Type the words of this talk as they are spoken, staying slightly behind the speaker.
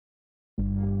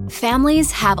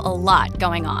Families have a lot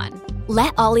going on.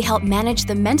 Let Ollie help manage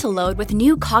the mental load with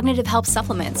new cognitive help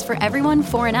supplements for everyone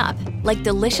 4 and up, like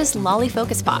delicious Lolly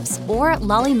Focus Pops or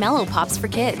Lolly Mellow Pops for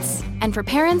kids. And for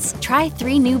parents, try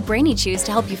 3 new Brainy Chews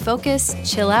to help you focus,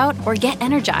 chill out, or get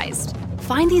energized.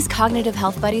 Find these cognitive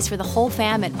health buddies for the whole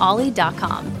fam at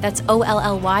ollie.com. That's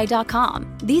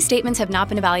OLLY.com. These statements have not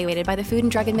been evaluated by the Food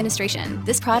and Drug Administration.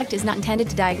 This product is not intended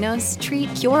to diagnose,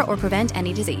 treat, cure, or prevent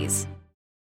any disease.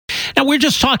 Now, we're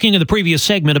just talking in the previous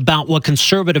segment about what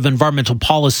conservative environmental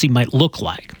policy might look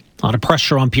like. A lot of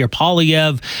pressure on Pierre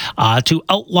Poilievre to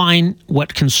outline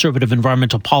what conservative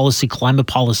environmental policy, climate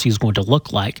policy is going to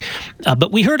look like.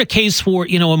 But we heard a case for,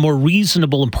 a more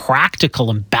reasonable and practical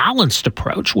and balanced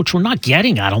approach, which we're not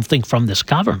getting, I don't think, from this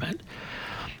government.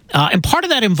 And part of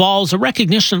that involves a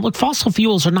recognition, look, fossil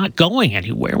fuels are not going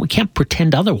anywhere. We can't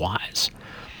pretend otherwise.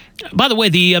 By the way,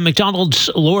 the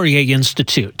Macdonald-Laurier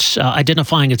Institute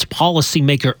identifying its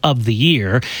policymaker of the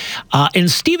year, and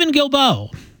Stephen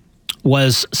Guilbeault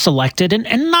was selected,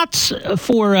 and not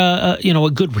for a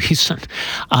good reason.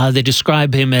 They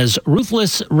describe him as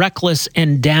ruthless, reckless,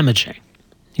 and damaging.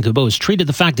 Guilbeault has treated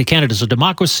the fact that Canada is a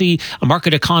democracy, a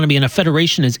market economy, and a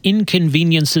federation as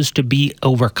inconveniences to be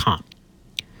overcome.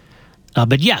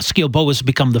 But yes, Guilbeault has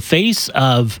become the face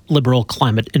of liberal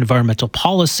climate environmental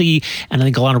policy, and I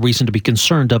think a lot of reason to be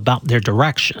concerned about their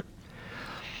direction.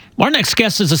 Our next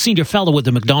guest is a senior fellow with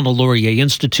the Macdonald-Laurier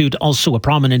Institute, also a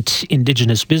prominent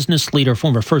Indigenous business leader,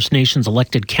 former First Nations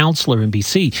elected councillor in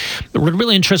BC. We read a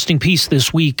really interesting piece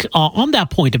this week on that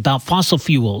point about fossil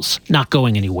fuels not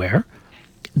going anywhere.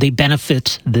 They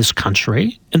benefit this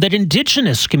country, and that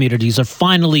Indigenous communities are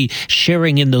finally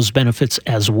sharing in those benefits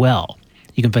as well.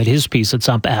 You can find his piece. It's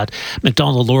up at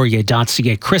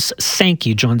macdonaldlaurier.ca. Chris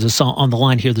Sankey joins us on the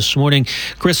line here this morning.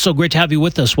 Chris, so great to have you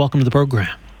with us. Welcome to the program.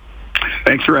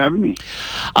 Thanks for having me.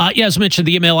 As mentioned,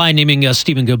 the MLI naming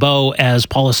Stephen Guilbeault as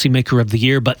Policymaker of the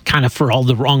Year, but kind of for all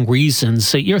the wrong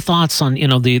reasons. Your thoughts on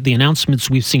the announcements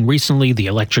we've seen recently, the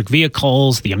electric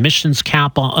vehicles, the emissions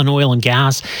cap on oil and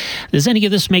gas. Does any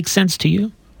of this make sense to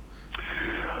you?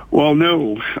 Well,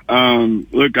 no.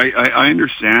 Look, I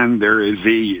understand there is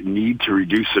a need to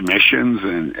reduce emissions,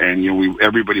 and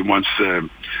everybody wants to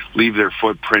leave their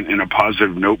footprint in a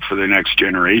positive note for the next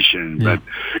generation. Yeah.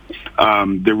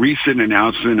 But the recent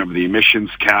announcement of the emissions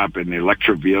cap and the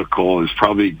electric vehicle has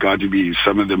probably got to be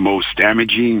some of the most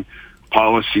damaging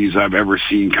policies I've ever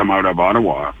seen come out of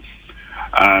Ottawa.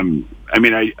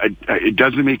 It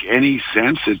doesn't make any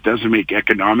sense. It doesn't make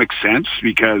economic sense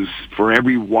because for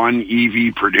every one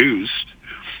EV produced,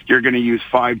 you're going to use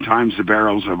 5 times the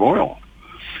barrels of oil.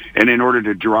 And in order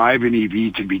to drive an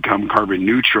EV to become carbon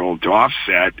neutral, to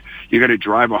offset, you got to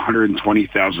drive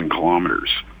 120,000 kilometers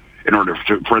in order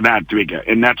for that to make it.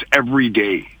 And that's every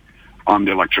day on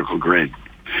the electrical grid.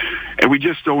 And we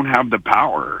just don't have the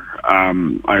power.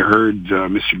 I heard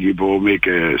Mr. Guilbeault make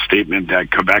a statement that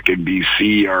Quebec and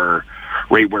BC are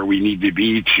right where we need to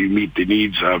be to meet the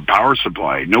needs of power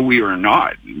supply. No, we are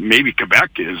not. Maybe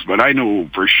Quebec is, but I know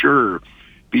for sure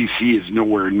BC is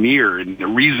nowhere near. And the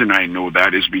reason I know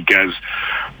that is because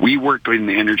we work in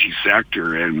the energy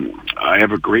sector, and I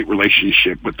have a great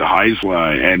relationship with the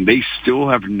Haisla, and they still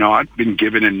have not been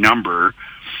given a number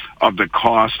of the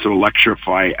cost to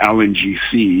electrify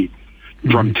LNGC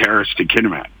from Terrace to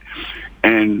Kitimat.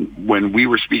 And when we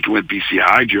were speaking with BC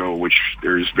Hydro, which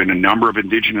there's been a number of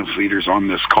Indigenous leaders on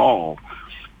this call,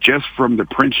 just from the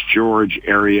Prince George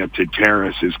area to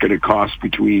Terrace is going to cost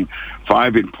between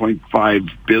 $5 and $0.5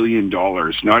 billion,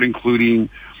 not including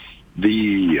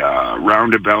the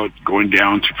roundabout going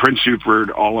down to Prince Rupert,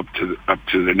 all up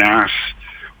to the Nass,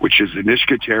 which is the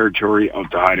Nisga'a territory of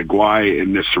the Haida Gwaii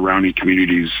and the surrounding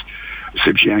communities,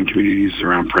 Sipshean communities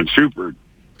around Prince Rupert,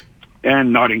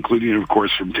 and not including, of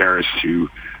course, from Terrace to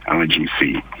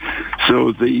LNGC.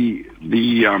 So the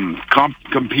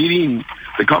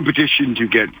competition to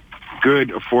get good,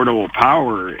 affordable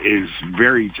power is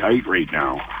very tight right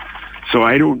now. So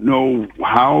I don't know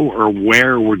how or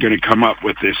where we're going to come up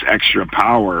with this extra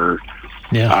power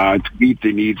to meet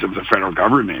the needs of the federal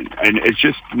government. And it's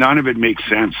just, none of it makes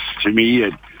sense to me.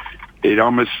 It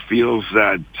almost feels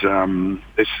that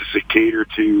this is a cater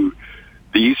to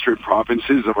the eastern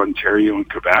provinces of Ontario and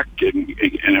Quebec,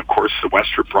 and of course the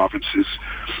western provinces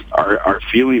are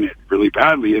feeling it really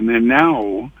badly. And then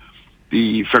now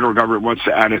the federal government wants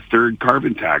to add a 3rd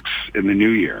carbon tax in the new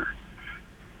year.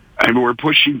 And we're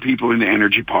pushing people into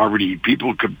energy poverty.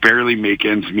 People could barely make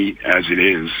ends meet as it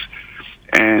is.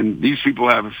 And these people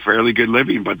have a fairly good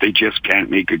living, but they just can't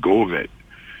make a go of it.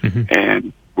 Mm-hmm.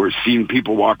 And We're seeing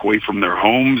people walk away from their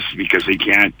homes because they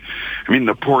can't. I mean,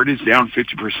 the port is down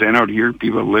 50% out here.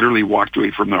 People have literally walked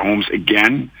away from their homes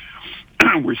again.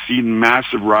 We're seeing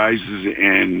massive rises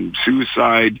in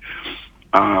suicide,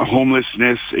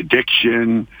 homelessness,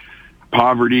 addiction,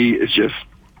 poverty. It's just,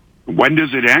 when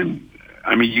does it end?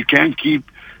 I mean, you can't keep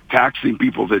taxing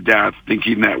people to death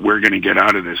thinking that we're going to get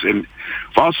out of this. And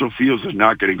fossil fuels is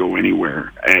not going to go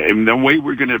anywhere. And the way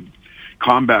we're going to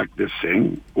combat this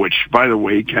thing, which, by the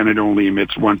way, Canada only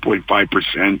emits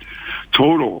 1.5%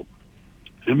 total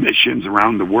emissions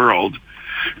around the world.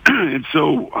 And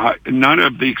so none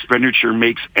of the expenditure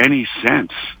makes any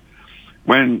sense.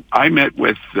 When I met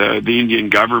with the Indian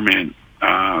government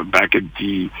back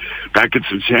in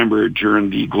September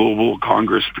during the Global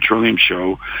Congress Petroleum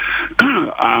Show,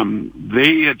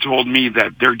 they had told me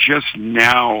that they're just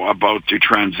now about to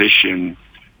transition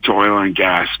to oil and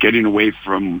gas, getting away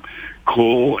from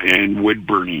coal and wood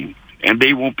burning, and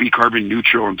they won't be carbon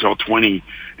neutral until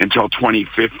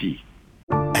 2050.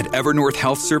 At Evernorth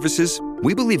Health Services,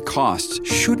 we believe costs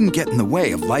shouldn't get in the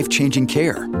way of life-changing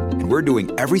care, and we're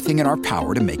doing everything in our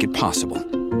power to make it possible.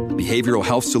 Behavioral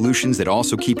health solutions that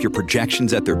also keep your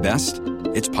projections at their best?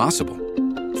 It's possible.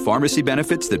 Pharmacy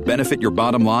benefits that benefit your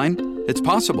bottom line? It's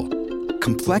possible.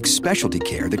 Complex specialty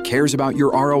care that cares about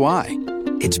your ROI?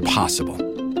 It's possible.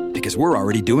 Because we're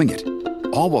already doing it.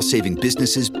 All while saving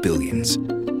businesses billions.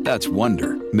 That's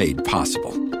Wonder made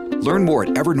possible. Learn more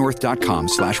at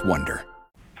evernorth.com/wonder.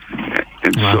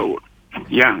 And so,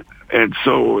 yeah, and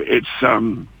so it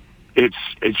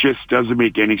just doesn't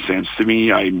make any sense to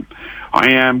me. I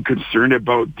am concerned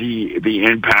about the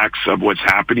impacts of what's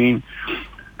happening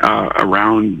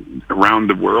around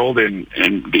the world, and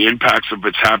the impacts of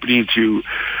what's happening to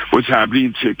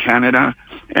Canada,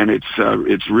 and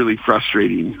it's really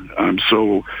frustrating.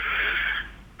 So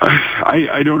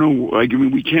I don't know. Like, I mean,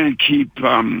 we can't keep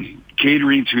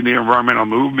catering to the environmental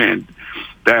movement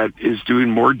that is doing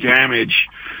more damage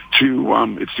to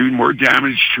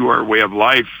our way of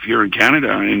life here in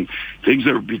Canada, and things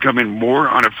are becoming more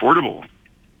unaffordable.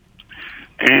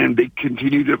 And they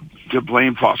continue to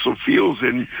blame fossil fuels,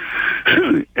 and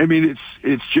I mean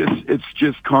it's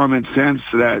just common sense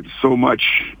that so much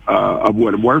of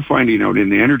what we're finding out in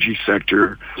the energy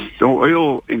sector, the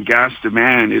oil and gas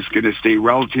demand is going to stay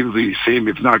relatively the same,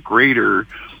 if not greater,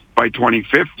 by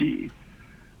 2050.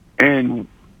 And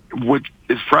what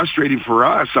is frustrating for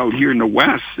us out here in the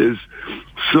West is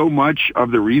so much of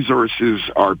the resources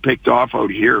are picked off out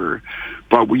here,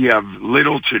 but we have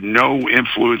little to no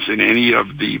influence in any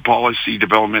of the policy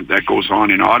development that goes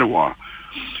on in Ottawa.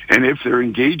 And if they're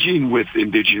engaging with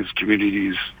Indigenous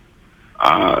communities,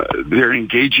 they're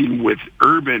engaging with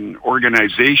urban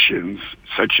organizations,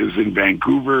 such as in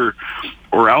Vancouver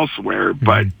or elsewhere,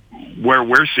 but where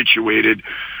we're situated,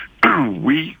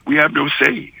 we have no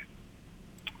say.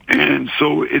 And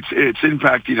so it's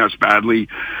impacting us badly.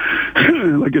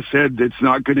 Like I said, it's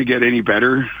not going to get any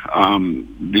better.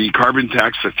 The carbon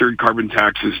tax, the third carbon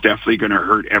tax, is definitely going to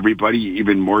hurt everybody,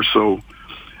 even more so.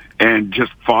 And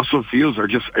just fossil fuels are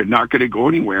not going to go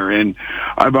anywhere. And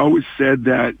I've always said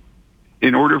that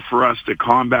in order for us to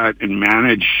combat and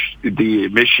manage the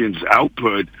emissions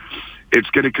output, it's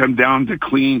going to come down to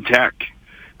clean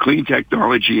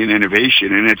technology and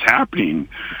innovation, and it's happening.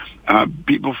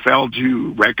 People fail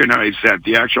to recognize that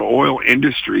the actual oil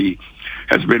industry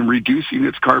has been reducing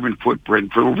its carbon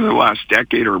footprint for over the last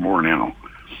decade or more now.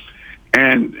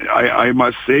 And I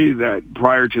must say that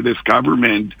prior to this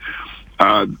government,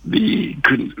 the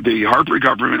Harper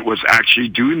government was actually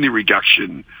doing the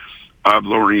reduction of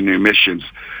lowering emissions.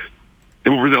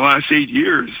 Over the last 8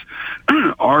 years,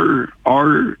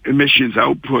 our emissions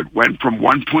output went from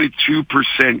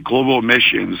 1.2% global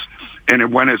emissions, and it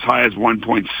went as high as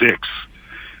 1.6.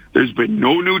 There's been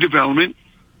no new development.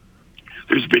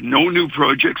 There's been no new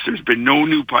projects. There's been no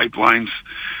new pipelines.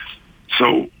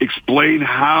 So explain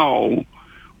how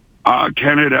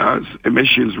Canada's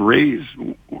emissions raised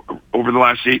over the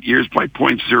last 8 years by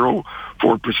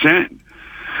 0.04%.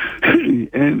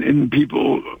 And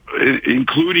people,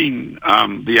 including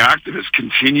the activists,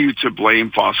 continue to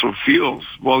blame fossil fuels.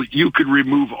 Well, you could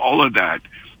remove all of that.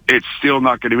 It's still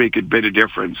not going to make a bit of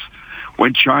difference.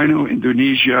 When China,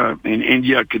 Indonesia, and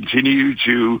India continue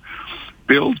to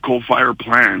build coal-fired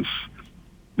plants,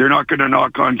 they're not going to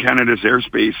knock on Canada's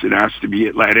airspace and ask to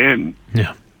be let in.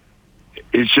 Yeah.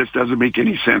 It just doesn't make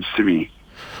any sense to me.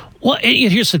 Well,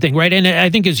 here's the thing, right? And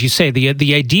I think, as you say,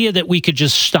 the idea that we could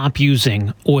just stop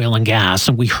using oil and gas,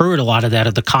 and we heard a lot of that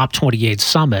at the COP28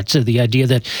 summit, so the idea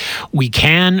that we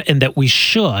can and that we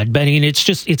should, but I mean,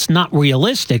 it's not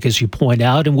realistic, as you point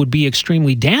out, and would be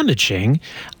extremely damaging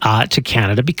to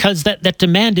Canada, because that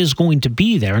demand is going to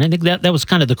be there. And I think that was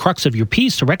kind of the crux of your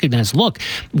piece, to recognize, look,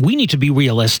 we need to be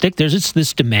realistic. There's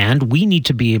this demand. We need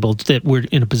to be able to, that we're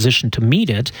in a position to meet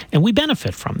it, and we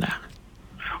benefit from that.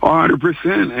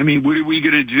 100%. I mean, what are we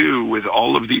going to do with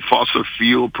all of the fossil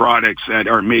fuel products that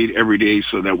are made every day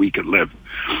so that we could live?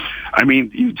 I mean,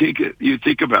 you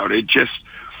think about it, just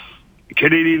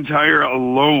Canadian Tire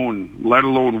alone, let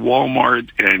alone Walmart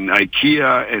and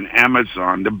IKEA and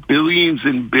Amazon, the billions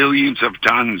and billions of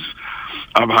tons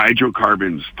of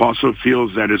hydrocarbons, fossil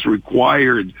fuels that is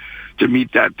required to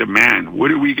meet that demand. What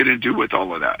are we going to do with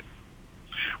all of that?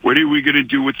 What are we going to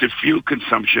do with the fuel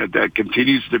consumption that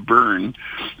continues to burn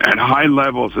at high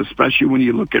levels, especially when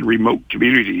you look at remote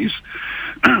communities?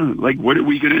 Like, what are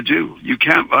we going to do? You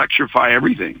can't electrify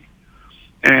everything.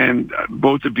 And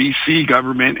both the BC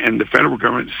government and the federal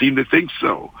government seem to think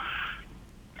so.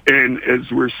 And as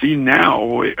we're seeing now,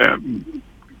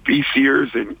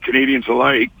 BCers and Canadians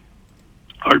alike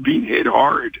are being hit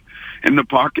hard in the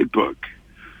pocketbook.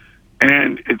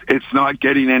 And it's not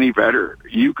getting any better.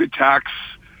 You could tax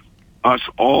us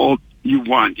all you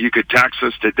want. You could tax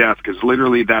us to death, because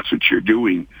literally that's what you're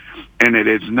doing. And it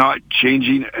is not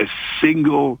changing a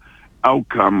single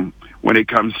outcome when it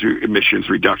comes to emissions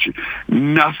reduction.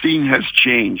 Nothing has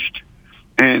changed.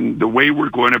 And the way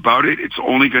we're going about it, it's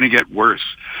only going to get worse.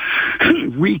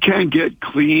 We can't get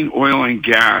clean oil and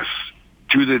gas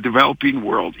to the developing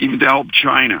world, even to help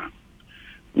China.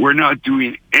 We're not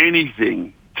doing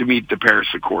anything to meet the Paris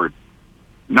Accord.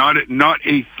 Not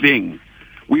a thing.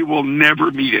 We will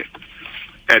never meet it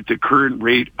at the current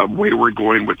rate of where we're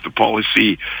going with the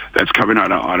policy that's coming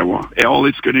out of Ottawa. All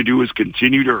it's going to do is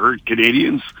continue to hurt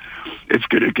Canadians. It's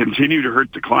going to continue to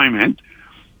hurt the climate.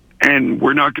 And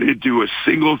we're not going to do a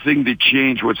single thing to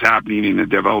change what's happening in the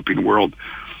developing world.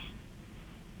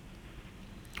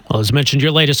 Well, as mentioned,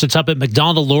 your latest, it's up at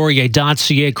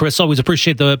MacDonaldLaurier.ca. Chris, always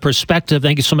appreciate the perspective.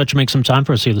 Thank you so much for making some time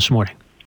for us here this morning.